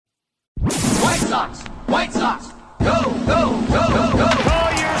White Sox! White Sox! Go, go, go, go, go!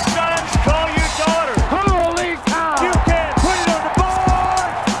 Call your sons, call your daughters. Holy cow! You can put it on the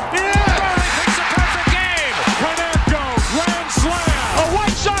board. Yeah! It's a perfect game. Konecko, grand slam. A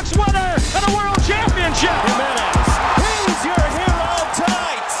White Sox winner and a world championship. Jimenez, he's your hero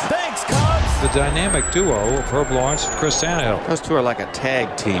tonight. Thanks, Cubs. The dynamic duo of Herb Lawrence and Chris Tannehill. Those two are like a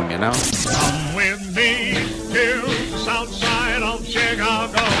tag team, you know? Come with me to the south side of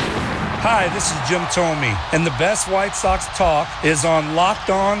Chicago. Hi, this is Jim Thome, and the best White Sox talk is on Locked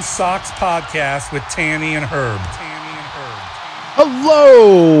On Sox podcast with Tanny and Herb.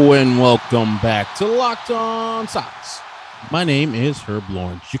 Hello, and welcome back to Locked On Sox. My name is Herb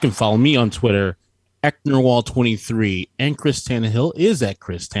Lawrence. You can follow me on Twitter, Ecknerwall23, and Chris Tannehill is at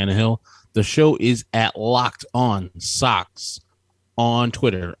Chris Tannehill. The show is at Locked On Sox on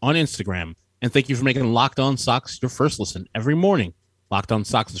Twitter, on Instagram. And thank you for making Locked On Sox your first listen every morning. Locked On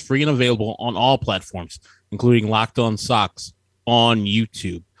Sox is free and available on all platforms, including Locked On Sox on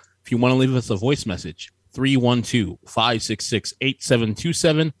YouTube. If you want to leave us a voice message,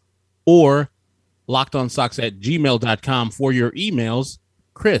 312-566-8727 or lockedonsox@gmail.com for your emails.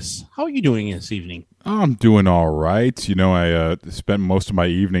 Chris, how are you doing this evening? I'm doing all right. You know, I spent most of my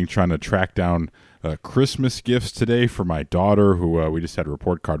evening trying to track down Christmas gifts today for my daughter, who we just had a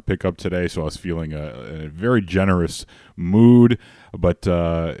report card pickup today, so I was feeling a very generous mood. But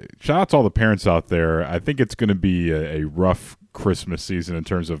shout out to all the parents out there. I think it's going to be a rough Christmas season in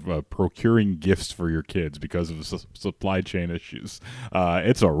terms of procuring gifts for your kids because of supply chain issues.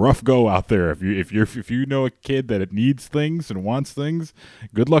 It's a rough go out there. If you know a kid that it needs things and wants things,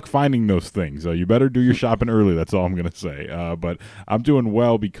 good luck finding those things. You better do your shopping early. That's all I'm going to say. But I'm doing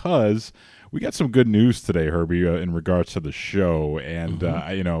well because we got some good news today, Herbie, in regards to the show. And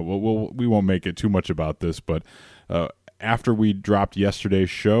you know, we won't make it too much about this, but after we dropped yesterday's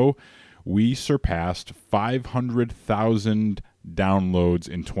show, we surpassed 500,000 downloads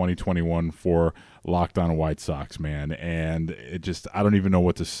in 2021 for Locked On White Sox, man. And it just, I don't even know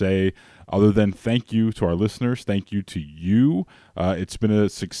what to say other than thank you to our listeners. Thank you to you. It's been a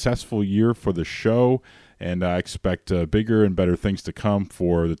successful year for the show, and I expect bigger and better things to come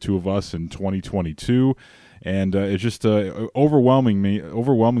for the two of us in 2022. And it's just overwhelmingly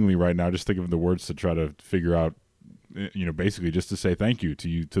right now, just thinking of the words to try to figure out, you know, basically just to say thank you to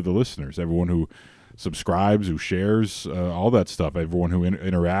you, to the listeners, everyone who subscribes, who shares, all that stuff, everyone who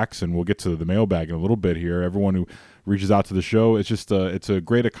interacts, and we'll get to the mailbag in a little bit here, everyone who reaches out to the show. It's just it's a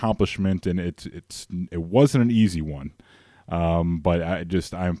great accomplishment, and it wasn't an easy one, but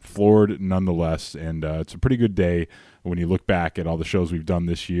I'm floored nonetheless, and it's a pretty good day when you look back at all the shows we've done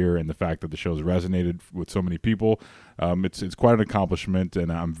this year and the fact that the show's resonated with so many people. It's quite an accomplishment,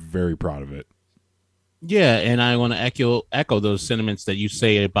 and I'm very proud of it. Yeah, and I want to echo those sentiments that you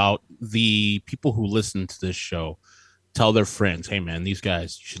say about the people who listen to this show. Tell their friends, hey, man, these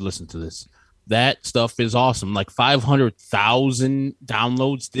guys, you should listen to this. That stuff is awesome. Like 500,000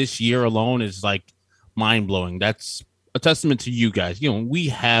 downloads this year alone is like mind-blowing. That's a testament to you guys. You know, we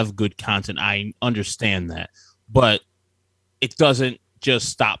have good content. I understand that. But it doesn't just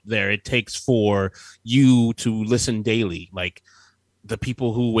stop there. It takes for you to listen daily. Like, the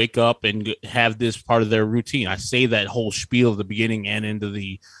people who wake up and have this part of their routine. I say that whole spiel at the beginning and into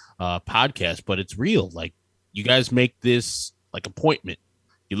the podcast, but it's real. Like, you guys make this like appointment.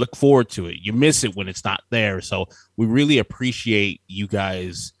 You look forward to it. You miss it when it's not there. So we really appreciate you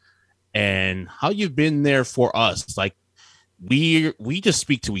guys and how you've been there for us. Like, we just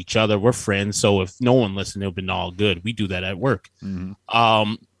speak to each other. We're friends. So if no one listened, it'll been all good. We do that at work.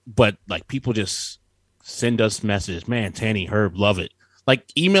 Mm-hmm. But like, people just send us messages, man, Tanny, Herb, love it. Like,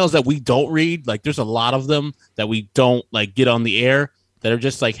 emails that we don't read, like, there's a lot of them that we don't like get on the air that are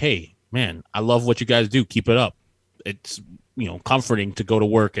just like, hey, man, I love what you guys do. Keep it up. It's, you know, comforting to go to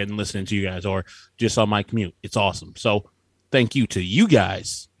work and listen to you guys, or just on my commute. It's awesome. So thank you to you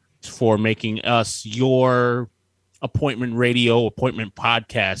guys for making us your appointment radio, appointment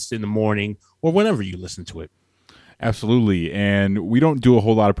podcast in the morning, or whenever you listen to it. Absolutely, and we don't do a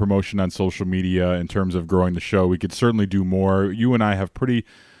whole lot of promotion on social media in terms of growing the show. We could certainly do more. You and I have pretty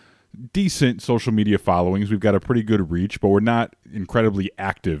decent social media followings. We've got a pretty good reach, but we're not incredibly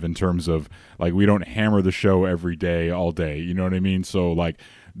active in terms of, like, we don't hammer the show every day, all day. You know what I mean? So, like,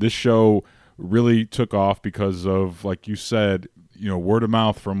 this show really took off because of, like you said, you know, word of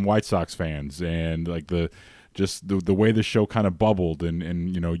mouth from White Sox fans, and like the just the way the show kind of bubbled,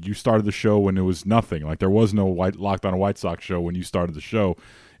 and you started the show when it was nothing. Like there was no Locked On White Sox show when you started the show,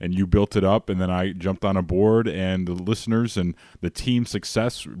 and you built it up, and then I jumped on a board, and the listeners and the team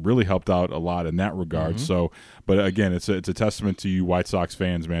success really helped out a lot in that regard. So, but again, it's a testament to you White Sox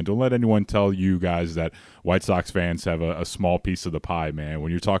fans, man. Don't let anyone tell you guys that White Sox fans have a small piece of the pie, man.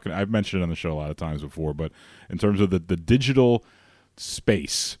 When you're talking, I've mentioned it on the show a lot of times before, but in terms of the digital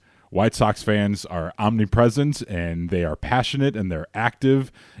space, White Sox fans are omnipresent, and they are passionate, and they're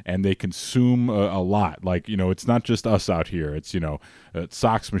active, and they consume a lot. Like, it's not just us out here. It's,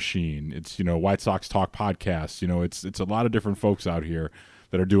 Sox Machine. It's, White Sox Talk podcasts. It's a lot of different folks out here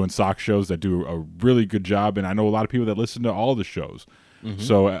that are doing Sox shows that do a really good job. And I know a lot of people that listen to all the shows.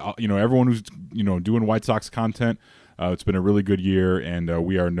 So, everyone who's, doing White Sox content, it's been a really good year, and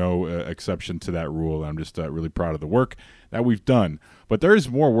we are no exception to that rule. I'm just really proud of the work that we've done. But there is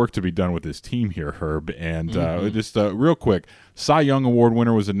more work to be done with this team here, Herb. And just real quick, Cy Young Award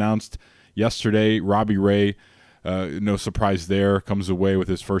winner was announced yesterday. Robbie Ray, no surprise there, comes away with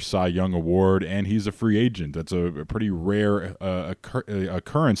his first Cy Young Award, and he's a free agent. That's a pretty rare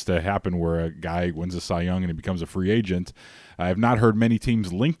occurrence to happen where a guy wins a Cy Young and he becomes a free agent. I have not heard many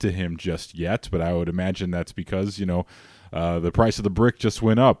teams linked to him just yet, but I would imagine that's because, the price of the brick just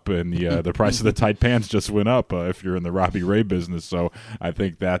went up, and the price of the tight pants just went up if you're in the Robbie Ray business. So I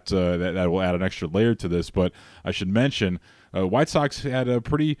think that will add an extra layer to this. But I should mention, White Sox had a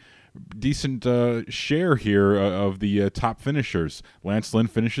pretty decent share here of the top finishers. Lance Lynn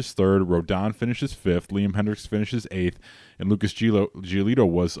finishes third, Rodon finishes fifth, Liam Hendriks finishes eighth, and Lucas Giolito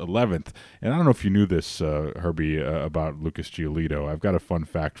was 11th. And I don't know if you knew this, Herbie, about Lucas Giolito. I've got a fun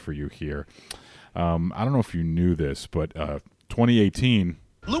fact for you here. I don't know if you knew this, but 2018...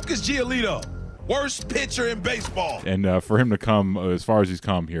 Lucas Giolito, worst pitcher in baseball. And for him to come as far as he's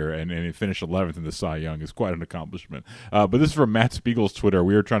come here and finish 11th in the Cy Young is quite an accomplishment. But this is from Matt Spiegel's Twitter.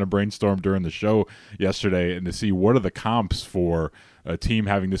 We were trying to brainstorm during the show yesterday and to see what are the comps for a team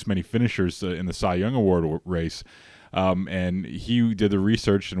having this many finishers in the Cy Young Award race. And he did the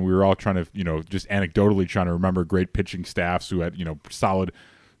research, and we were all trying to, just anecdotally trying to remember great pitching staffs who had, solid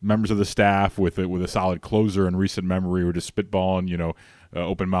members of the staff with a solid closer in recent memory, or just spitballing,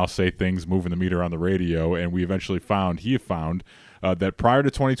 open mouth say things, moving the meter on the radio. And we eventually found that prior to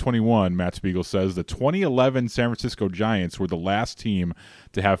 2021, Matt Spiegel says the 2011 San Francisco Giants were the last team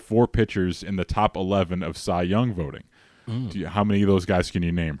to have 4 pitchers in the top 11 of Cy Young voting. How many of those guys can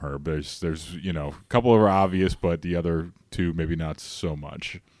you name, Herb? There's a couple are obvious, but the other 2 maybe not so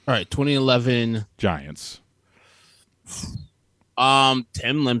much. All right, 2011 Giants.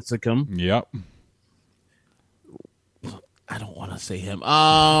 Tim Lincecum. Yep. I don't want to say him.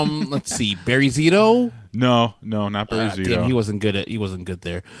 Let's see, Barry Zito. No, not Barry Zito. Damn, he wasn't good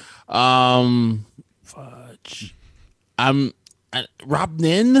there. Fudge. Rob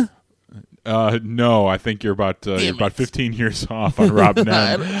Nin. No, I think you're about 15 years off on Rob Nin.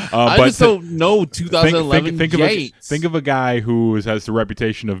 I just don't know 2011 think of a guy who has the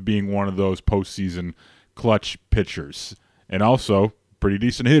reputation of being one of those postseason clutch pitchers, and also pretty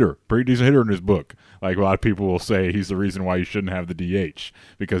decent hitter in his book. Like a lot of people will say, he's the reason why you shouldn't have the DH,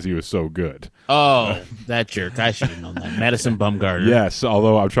 because he was so good. Oh, that jerk! I should have known that. Madison Bumgarner. Yes,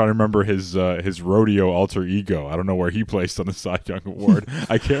 although I'm trying to remember his rodeo alter ego. I don't know where he placed on the Cy Young Award.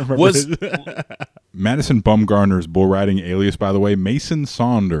 I can't remember. Madison Bumgarner's bull riding alias, by the way, Mason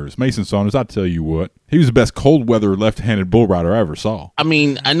Saunders. Mason Saunders, I'll tell you what, he was the best cold weather left-handed bull rider I ever saw. I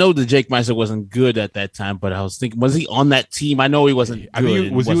mean, I know that Jake Meister wasn't good at that time, but I was thinking, was he on that team? I know he wasn't good. He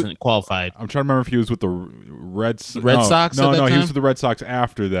wasn't qualified. I'm trying to remember if he was with the Red Sox. No, he was with the Red Sox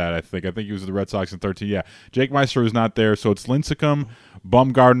after that, I think. I think he was with the Red Sox in 13. Yeah, Jake Meister was not there, so it's Lincecum,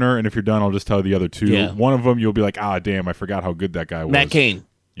 Bumgarner, and if you're done, I'll just tell you the other 2. Yeah. One of them, you'll be like, damn, I forgot how good that guy was. Matt Cain.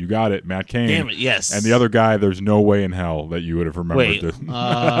 You got it, Matt Cain. Damn it, yes. And the other guy, there's no way in hell that you would have remembered. Wait,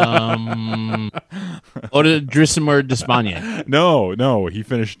 Odrisamer Despaigne. No, he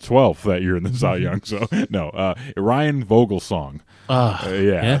finished 12th that year in the Cy Young. So no, Ryan Vogelsong.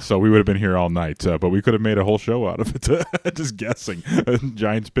 Yeah, so we would have been here all night, but we could have made a whole show out of it, just guessing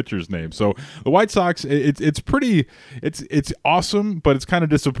Giants pitcher's name. So the White Sox, it's awesome, but it's kind of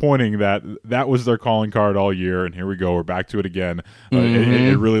disappointing that was their calling card all year, and here we go, we're back to it again.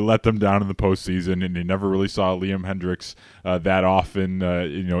 It really let them down in the postseason, and you never really saw Liam Hendriks that often,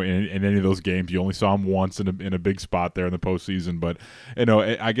 in any of those games. You only saw him once in a big spot there in the postseason, but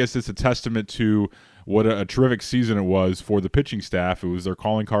I guess it's a testament to what a terrific season it was for the pitching staff. It was their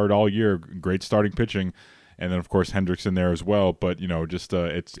calling card all year. Great starting pitching. And then, of course, Hendricks in there as well. But,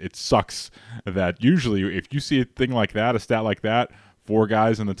 it sucks that usually if you see a thing like that, a stat like that, 4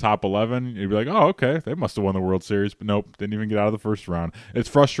 guys in the top 11, you'd be like, oh, okay, they must have won the World Series. But nope, didn't even get out of the first round. It's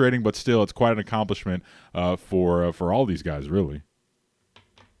frustrating, but still, it's quite an accomplishment for all these guys, really.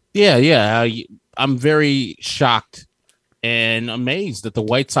 Yeah. I'm very shocked and amazed that the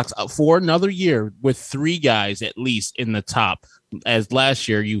White Sox, for another year with 3 guys at least in the top, as last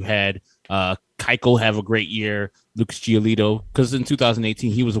year you had Keuchel have a great year, Lucas Giolito, because in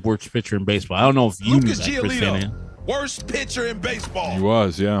 2018 he was the worst pitcher in baseball. I don't know if you knew that, Chris Tannehill. Worst pitcher in baseball. He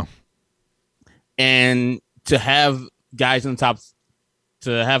was, yeah. And to have guys in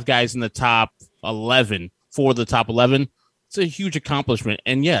the top 11 for the top 11, it's a huge accomplishment.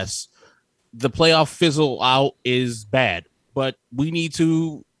 And yes, the playoff fizzle out is bad, but we need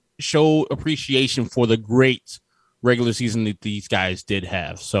to show appreciation for the great regular season that these guys did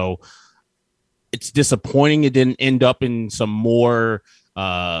have. So it's disappointing it didn't end up in some more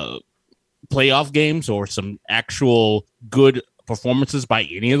playoff games or some actual good performances by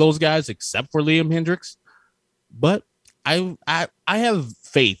any of those guys except for Liam Hendriks. But I have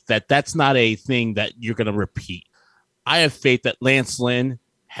faith that that's not a thing that you're going to repeat. I have faith that Lance Lynn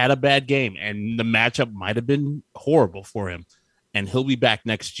had a bad game and the matchup might have been horrible for him, and he'll be back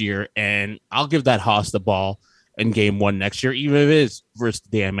next year. And I'll give that Haas the ball in game 1 next year, even if it is versus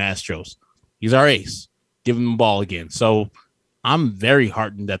the damn Astros. He's our ace. Give him the ball again. So I'm very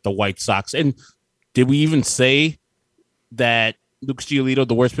heartened that the White Sox, and did we even say that Lucas Giolito,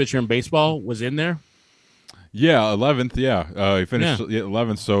 the worst pitcher in baseball, was in there? Yeah, 11th, yeah. He finished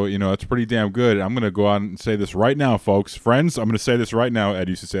 11th, so, it's pretty damn good. I'm going to go on and say this right now, folks. Friends, I'm going to say this right now. Ed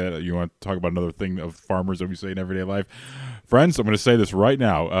used to say that. You want to talk about another thing of farmers that we say in everyday life? Friends, I'm going to say this right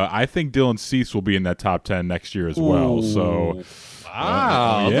now. I think Dylan Cease will be in that top 10 next year as well. Ooh. So,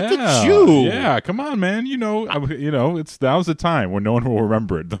 wow, yeah, look at you. Yeah, come on, man. Now's the time when no one will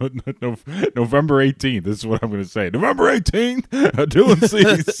remember it. November 18th. This is what I'm going to say. November 18th, Dylan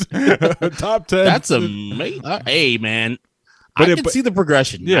Cease, top 10. That's amazing. Hey, man. I can see the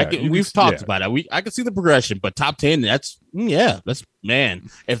progression. Yeah, we've talked about it. I can see the progression, but top 10, that's man.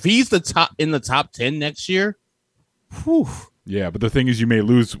 If he's in the top 10 next year, whew. Yeah, but the thing is, you may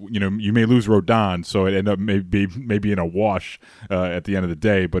lose Rodon, so it end up maybe in a wash at the end of the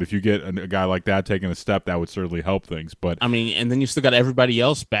day. But if you get a guy like that taking a step, that would certainly help things. But I mean, and then you still got everybody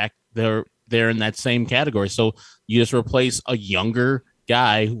else back there in that same category. So you just replace a younger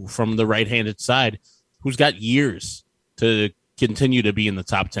guy from the right-handed side who's got years to continue to be in the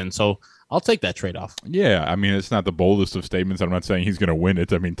top 10. So I'll take that trade-off. Yeah, I mean, it's not the boldest of statements. I'm not saying he's going to win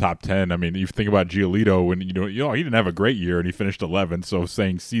it. I mean, top 10. I mean, you think about Giolito, when he didn't have a great year and he finished 11th. So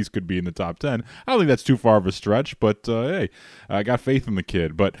saying Cease could be in the top 10, I don't think that's too far of a stretch. But hey, I got faith in the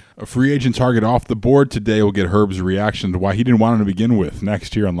kid. But a free agent target off the board today will get Herb's reaction to why he didn't want him to begin with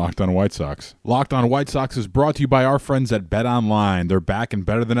next year on Locked On White Sox. Locked On White Sox is brought to you by our friends at BetOnline. They're back and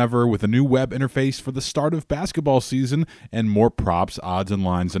better than ever with a new web interface for the start of basketball season and more props, odds, and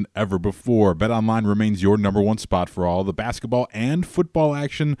lines than ever before. BetOnline remains your number one spot for all the basketball and football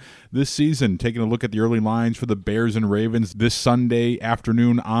action this season. Taking a look at the early lines for the Bears and Ravens this Sunday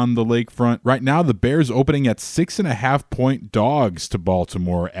afternoon on the lakefront. Right now, the Bears opening at 6.5-point dogs to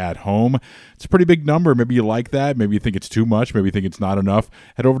Baltimore at home. It's a pretty big number. Maybe you like that. Maybe you think it's too much. Maybe you think it's not enough.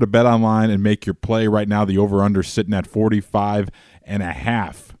 Head over to BetOnline and make your play. Right now, the over-under sitting at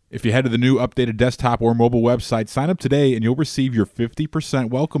 45.5. If you head to the new updated desktop or mobile website, sign up today and you'll receive your 50%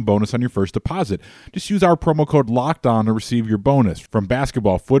 welcome bonus on your first deposit. Just use our promo code LOCKEDON to receive your bonus. From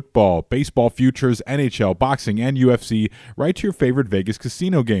basketball, football, baseball futures, NHL, boxing, and UFC, right to your favorite Vegas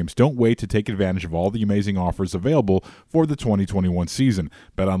casino games. Don't wait to take advantage of all the amazing offers available for the 2021 season.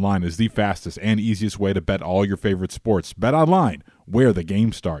 BetOnline is the fastest and easiest way to bet all your favorite sports. BetOnline, where the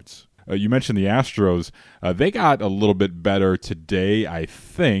game starts. You mentioned the Astros. They got a little bit better today, I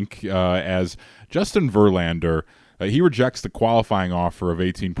think, as Justin Verlander, he rejects the qualifying offer of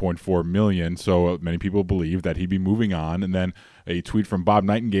 $18.4 million, so many people believe that he'd be moving on. And then a tweet from Bob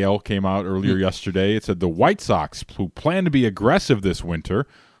Nightingale came out earlier yesterday. It said the White Sox, who plan to be aggressive this winter,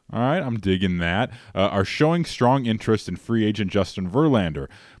 all right, I'm digging that, are showing strong interest in free agent Justin Verlander.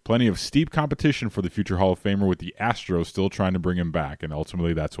 Plenty of steep competition for the future Hall of Famer, with the Astros still trying to bring him back, and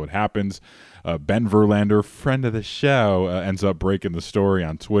ultimately that's what happens. Ben Verlander, friend of the show, ends up breaking the story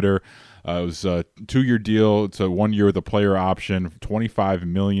on Twitter. It was a 2-year deal. It's a 1 year with a player option, $25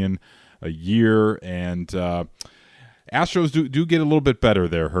 million a year, and Astros do get a little bit better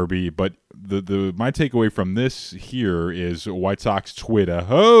there, Herbie, but my takeaway from this here is White Sox Twitter.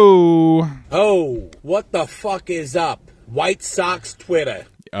 Oh, what the fuck is up? White Sox Twitter.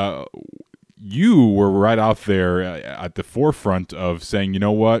 You were right out there at the forefront of saying, you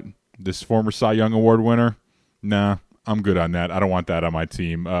know what, this former Cy Young Award winner, nah, I'm good on that. I don't want that on my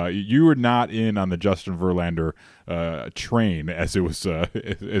team. You were not in on the Justin Verlander train as it was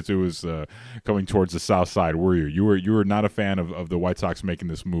coming towards the south side, were you? You were not a fan of the White Sox making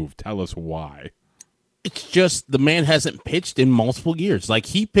this move. Tell us why. It's just the man hasn't pitched in multiple years. Like,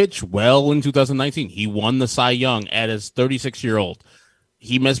 he pitched well in 2019. He won the Cy Young at his 36-year-old.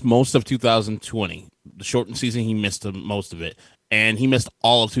 He missed most of 2020. The shortened season, he missed most of it. And he missed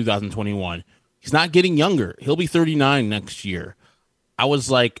all of 2021. He's not getting younger. He'll be 39 next year. I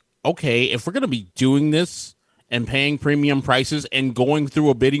was like, okay, if we're going to be doing this and paying premium prices and going through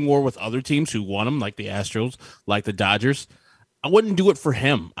a bidding war with other teams who want him, like the Astros, like the Dodgers, I wouldn't do it for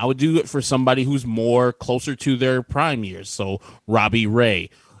him. I would do it for somebody who's more closer to their prime years. So Robbie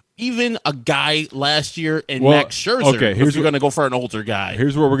Ray, even a guy last year in Max Scherzer. Okay, if you're going to go for an older guy.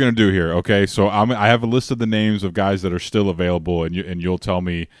 Here's what we're going to do here. Okay, so I have a list of the names of guys that are still available, and you'll tell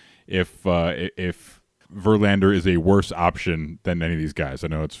me if Verlander is a worse option than any of these guys. I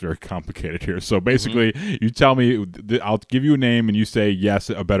know it's very complicated here. So basically, you tell me, I'll give you a name, and you say,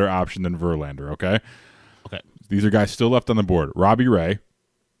 yes, a better option than Verlander, okay? Okay. These are guys still left on the board. Robbie Ray.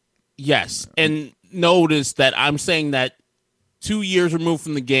 Yes, and notice that I'm saying that 2 years removed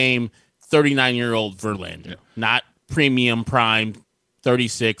from the game, 39-year-old Verlander, not premium prime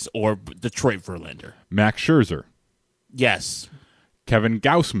 36 or Detroit Verlander. Max Scherzer. Yes. Kevin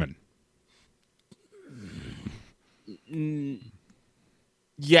Gausman.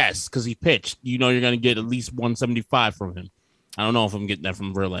 Yes, because he pitched. You know you're going to get at least 175 from him. I don't know if I'm getting that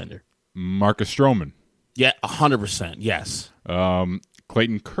from Verlander. Marcus Stroman. Yeah, 100%. Yes.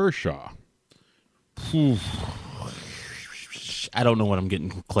 Clayton Kershaw. I don't know what I'm getting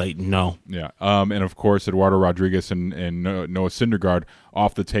from Clayton. No. Yeah. And of course, Eduardo Rodriguez and Noah Syndergaard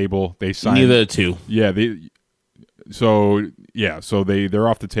off the table. They signed. Neither of the two. Yeah. So they're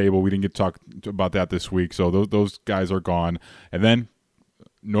off the table. We didn't get to talk about that this week. So those guys are gone. And then,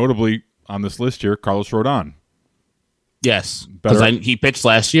 notably on this list here, Carlos Rodon. Yes, because he pitched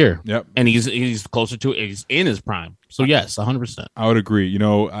last year. Yep, and he's closer to it. He's in his prime. So yes, 100%. I would agree. You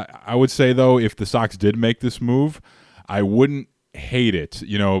know, I would say though, if the Sox did make this move, I wouldn't hate it.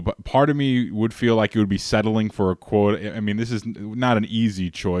 You know, but part of me would feel like it would be settling for a quote. I mean, this is not an easy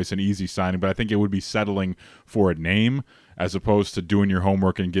choice, an easy signing, but I think it would be settling for a name as opposed to doing your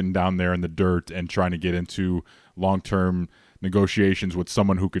homework and getting down there in the dirt and trying to get into long-term negotiations with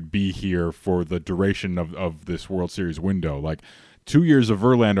someone who could be here for the duration of this World Series window. Like 2 years of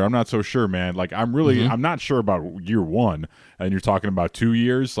Verlander, I'm not so sure, man. Like I'm not sure about year one, and you're talking about 2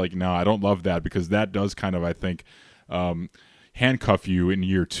 years. Like, no, I don't love that because that does kind of, I think, handcuff you in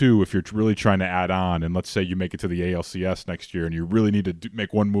year two if you're really trying to add on. And let's say you make it to the ALCS next year and you really need to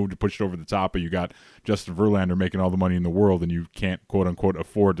make one move to push it over the top, but you got Justin Verlander making all the money in the world and you can't, quote unquote,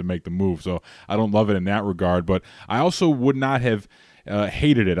 afford to make the move. So I don't love it in that regard, but I also would not have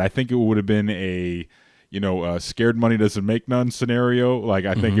hated it. I think it would have been a scared money doesn't make none scenario. Like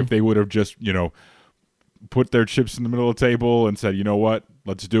I think if they would have just, put their chips in the middle of the table and said, you know what,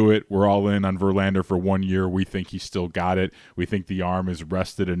 let's do it. We're all in on Verlander for 1 year. We think he's still got it. We think the arm is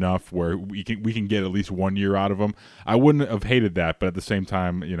rested enough where we can get at least 1 year out of him. I wouldn't have hated that, but at the same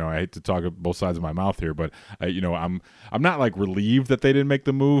time, I hate to talk both sides of my mouth here, but I'm not like relieved that they didn't make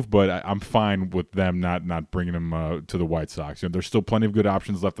the move, but I'm fine with them not bringing him to the White Sox. There's still plenty of good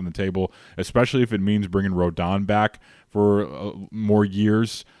options left on the table, especially if it means bringing Rodon back for more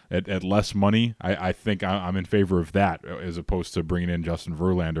years at less money. I think I'm in favor of that as opposed to bringing in Justin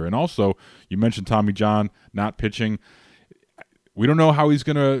Verlander. And also, you mentioned Tommy John not pitching. We don't know how he's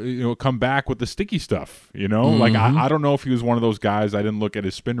going to come back with the sticky stuff, Like, I don't know if he was one of those guys. I didn't look at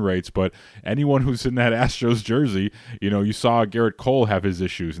his spin rates, but anyone who's in that Astros jersey, you saw Garrett Cole have his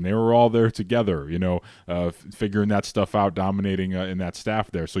issues, and they were all there together, figuring that stuff out, dominating in that staff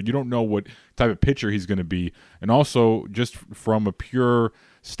there. So you don't know what type of pitcher he's going to be. And also, just from a pure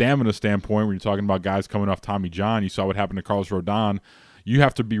stamina standpoint, when you're talking about guys coming off Tommy John, you saw what happened to Carlos Rodon. You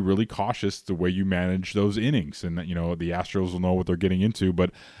have to be really cautious the way you manage those innings. And, the Astros will know what they're getting into,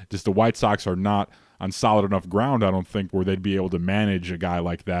 but just the White Sox are not on solid enough ground, I don't think, where they'd be able to manage a guy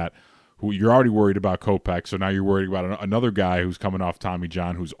like that who you're already worried about Kopech, so now you're worried about another guy who's coming off Tommy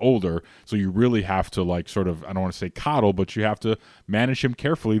John who's older, so you really have to, I don't want to say coddle, but you have to manage him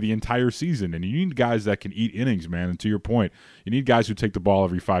carefully the entire season, and you need guys that can eat innings, man, and to your point, you need guys who take the ball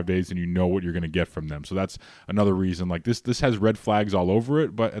every 5 days and you know what you're going to get from them, so that's another reason. This has red flags all over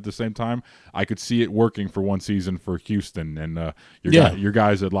it, but at the same time, I could see it working for one season for Houston, and your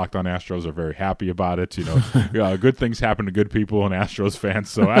guys at Locked On Astros are very happy about it. Good things happen to good people and Astros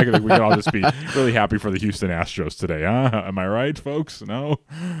fans, so I think we can all I'll just be really happy for the Houston Astros today. Am I right, folks? No.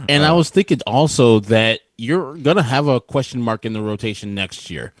 And I was thinking also that you're gonna have a question mark in the rotation next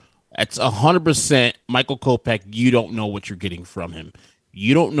year. That's 100% Michael Kopech. You don't know what you're getting from him.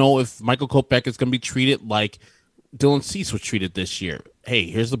 You don't know if Michael Kopech is going to be treated like Dylan Cease was treated this year. Hey,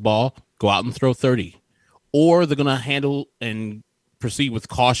 here's the ball. Go out and throw 30. Or they're going to handle and proceed with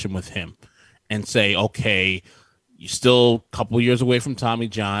caution with him and say, okay, you're still a couple years away from Tommy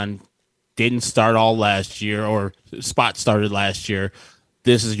John. Didn't start all last year, or spot started last year.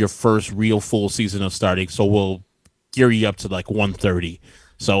 This is your first real full season of starting, so we'll gear you up to like 130.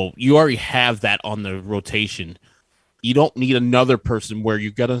 So you already have that on the rotation. You don't need another person where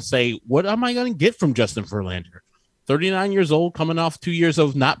you're going to say, what am I going to get from Justin Verlander? 39 years old, coming off 2 years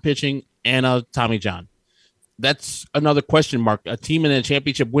of not pitching, and a Tommy John. That's another question mark. A team in a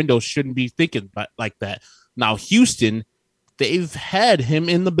championship window shouldn't be thinking like that. Now, Houston, they've had him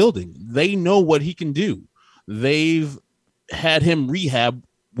in the building. They know what he can do. They've had him rehab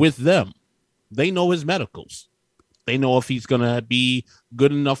with them. They know his medicals. They know if he's going to be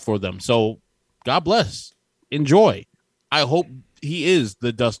good enough for them. So, God bless. Enjoy. I hope he is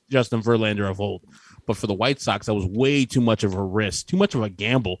the Justin Verlander of old. But for the White Sox, that was way too much of a risk, too much of a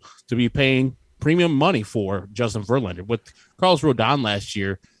gamble to be paying premium money for Justin Verlander. With Carlos Rodon last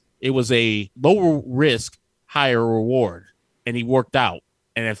year, it was a lower risk, higher reward, and he worked out.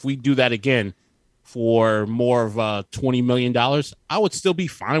 And if we do that again for more of $20 million, I would still be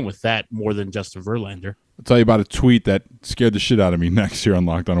fine with that more than Justin Verlander. I'll tell you about a tweet that scared the shit out of me next year on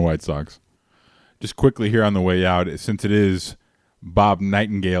Locked On White Sox. Just quickly here on the way out, since it is Bob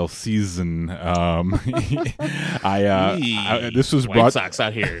Nightingale season, this was White brought Sox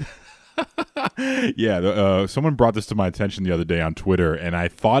out here. Yeah, someone brought this to my attention the other day on Twitter, and I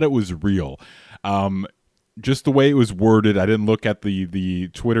thought it was real. Just the way it was worded, I didn't look at the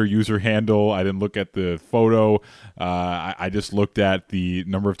Twitter user handle. I didn't look at the photo. I just looked at the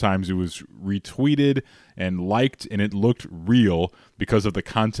number of times it was retweeted and liked, and it looked real because of the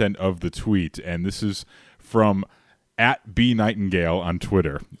content of the tweet. And this is from @BNightingale on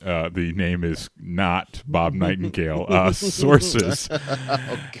Twitter. The name is not Bob Nightingale. Sources.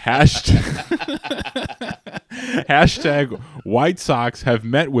 Hashtag White Sox have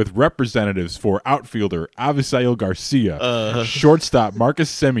met with representatives for outfielder Avisail Garcia, shortstop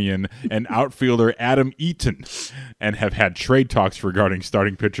Marcus Semien, and outfielder Adam Eaton, and have had trade talks regarding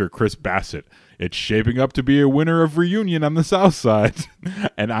starting pitcher Chris Bassett. It's shaping up to be a winner of reunion on the South Side.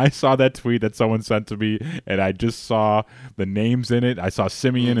 And I saw that tweet that someone sent to me, and I just saw the names in it. I saw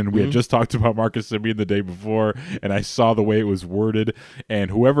Semien, and we had just talked about Marcus Semien the day before, and I saw the way it was worded.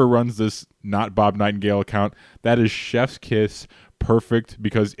 And whoever runs this not Bob Nightingale account, that is chef's kiss perfect,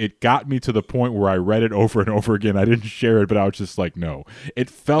 because it got me to the point where I read it over and over again. I didn't share it, but I was just like, no.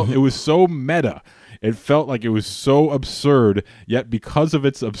 It was so meta. It felt like it was so absurd, yet because of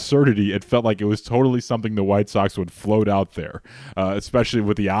its absurdity, it felt like it was totally something the White Sox would float out there, especially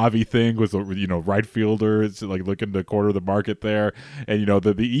with the Avi thing, with right fielder. It's like looking to corner the market there. And,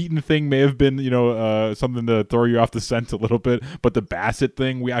 the Eaton thing may have been, something to throw you off the scent a little bit. But the Bassett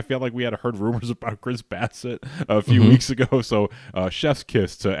thing, I feel like we had heard rumors about Chris Bassett a few weeks ago. So chef's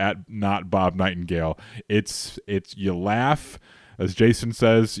kiss to @not Bob Nightingale. It's you laugh. As Jason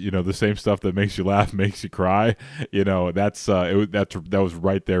says, the same stuff that makes you laugh makes you cry. That was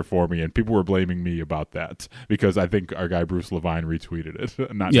right there for me, and people were blaming me about that because I think our guy Bruce Levine retweeted it,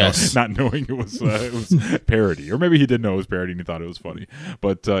 not knowing it was parody, or maybe he did know it was parody and he thought it was funny.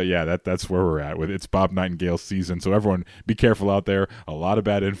 But that's where we're at with it's Bob Nightingale's season. So everyone, be careful out there. A lot of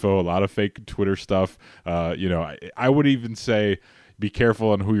bad info, a lot of fake Twitter stuff. I would even say, be careful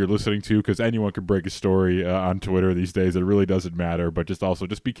on who you're listening to, because anyone can break a story on Twitter these days. It really doesn't matter, but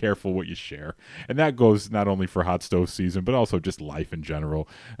just be careful what you share. And that goes not only for hot stove season, but also just life in general.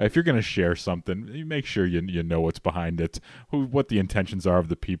 If you're going to share something, you make sure you know what's behind it, what the intentions are of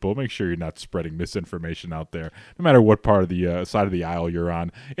the people. Make sure you're not spreading misinformation out there. No matter what part of the side of the aisle you're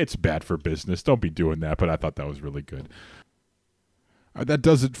on, it's bad for business. Don't be doing that, but I thought that was really good. That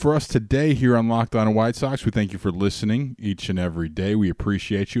does it for us today here on Locked On White Sox. We thank you for listening each and every day. We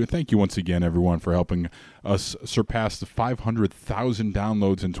appreciate you. And thank you once again, everyone, for helping us surpass the 500,000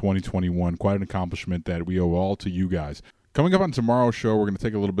 downloads in 2021. Quite an accomplishment that we owe all to you guys. Coming up on tomorrow's show, we're going to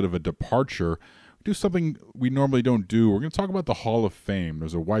take a little bit of a departure. Do something we normally don't do. We're going to talk about the Hall of Fame.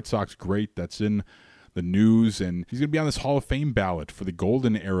 There's a White Sox great that's in the news, and he's going to be on this Hall of Fame ballot for the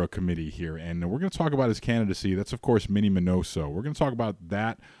Golden Era Committee here, and we're going to talk about his candidacy. That's, of course, Minnie Minoso. We're going to talk about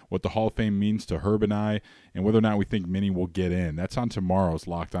that, what the Hall of Fame means to Herb and I, and whether or not we think Minnie will get in. That's on tomorrow's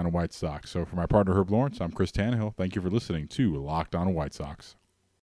Locked On White Sox. So for my partner, Herb Lawrence, I'm Chris Tannehill. Thank you for listening to Locked On White Sox.